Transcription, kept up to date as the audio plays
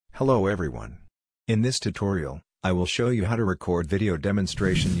Hello everyone. In this tutorial, I will show you how to record video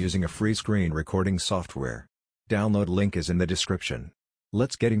demonstration using a free screen recording software. Download link is in the description.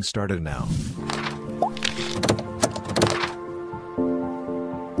 Let's getting started now.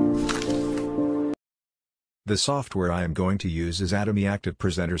 The software I am going to use is Atomi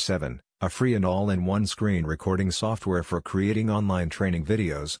ActivePresenter 7, a free and all-in-one screen recording software for creating online training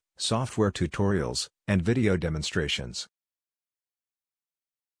videos, software tutorials, and video demonstrations.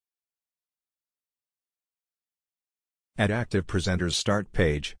 At ActivePresenter's start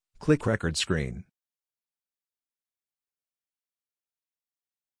page, click Record Screen.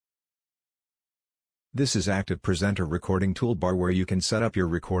 This is ActivePresenter recording toolbar where you can set up your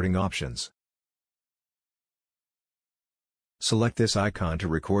recording options. Select this icon to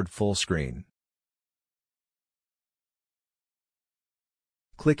record full screen.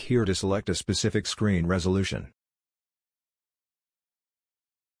 Click here to select a specific screen resolution.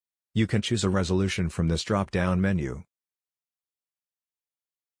 You can choose a resolution from this drop-down menu.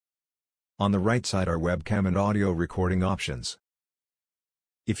 On the right side are webcam and audio recording options.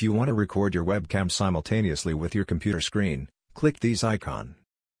 If you want to record your webcam simultaneously with your computer screen, click these icons.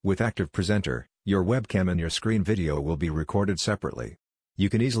 With ActivePresenter, your webcam and your screen video will be recorded separately. You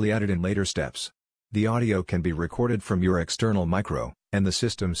can easily edit in later steps. The audio can be recorded from your external micro, and the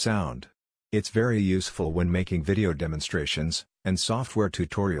system sound. It's very useful when making video demonstrations and software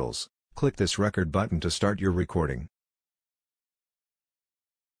tutorials. Click this record button to start your recording.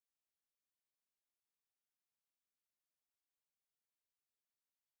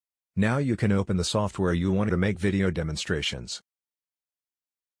 Now you can open the software you want to make video demonstrations.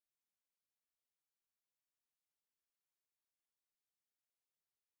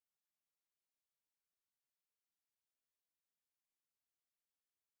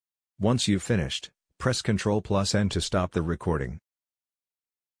 Once you've finished, press Ctrl+N to stop the recording.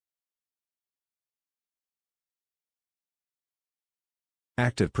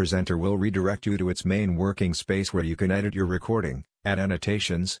 ActivePresenter will redirect you to its main working space where you can edit your recording, add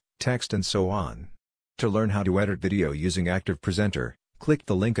annotations, text and so on. To learn how to edit video using ActivePresenter, click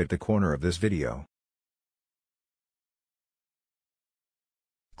the link at the corner of this video.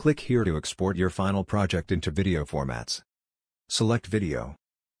 Click here to export your final project into video formats. Select Video.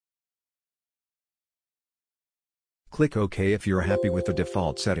 Click OK if you're happy with the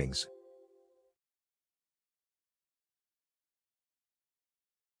default settings.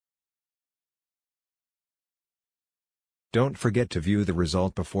 Don't forget to view the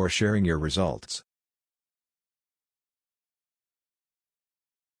result before sharing your results.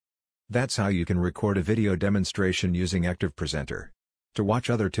 That's how you can record a video demonstration using ActivePresenter. To watch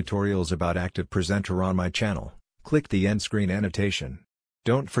other tutorials about ActivePresenter on my channel, click the end screen annotation.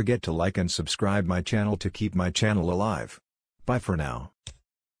 Don't forget to like and subscribe my channel to keep my channel alive. Bye for now.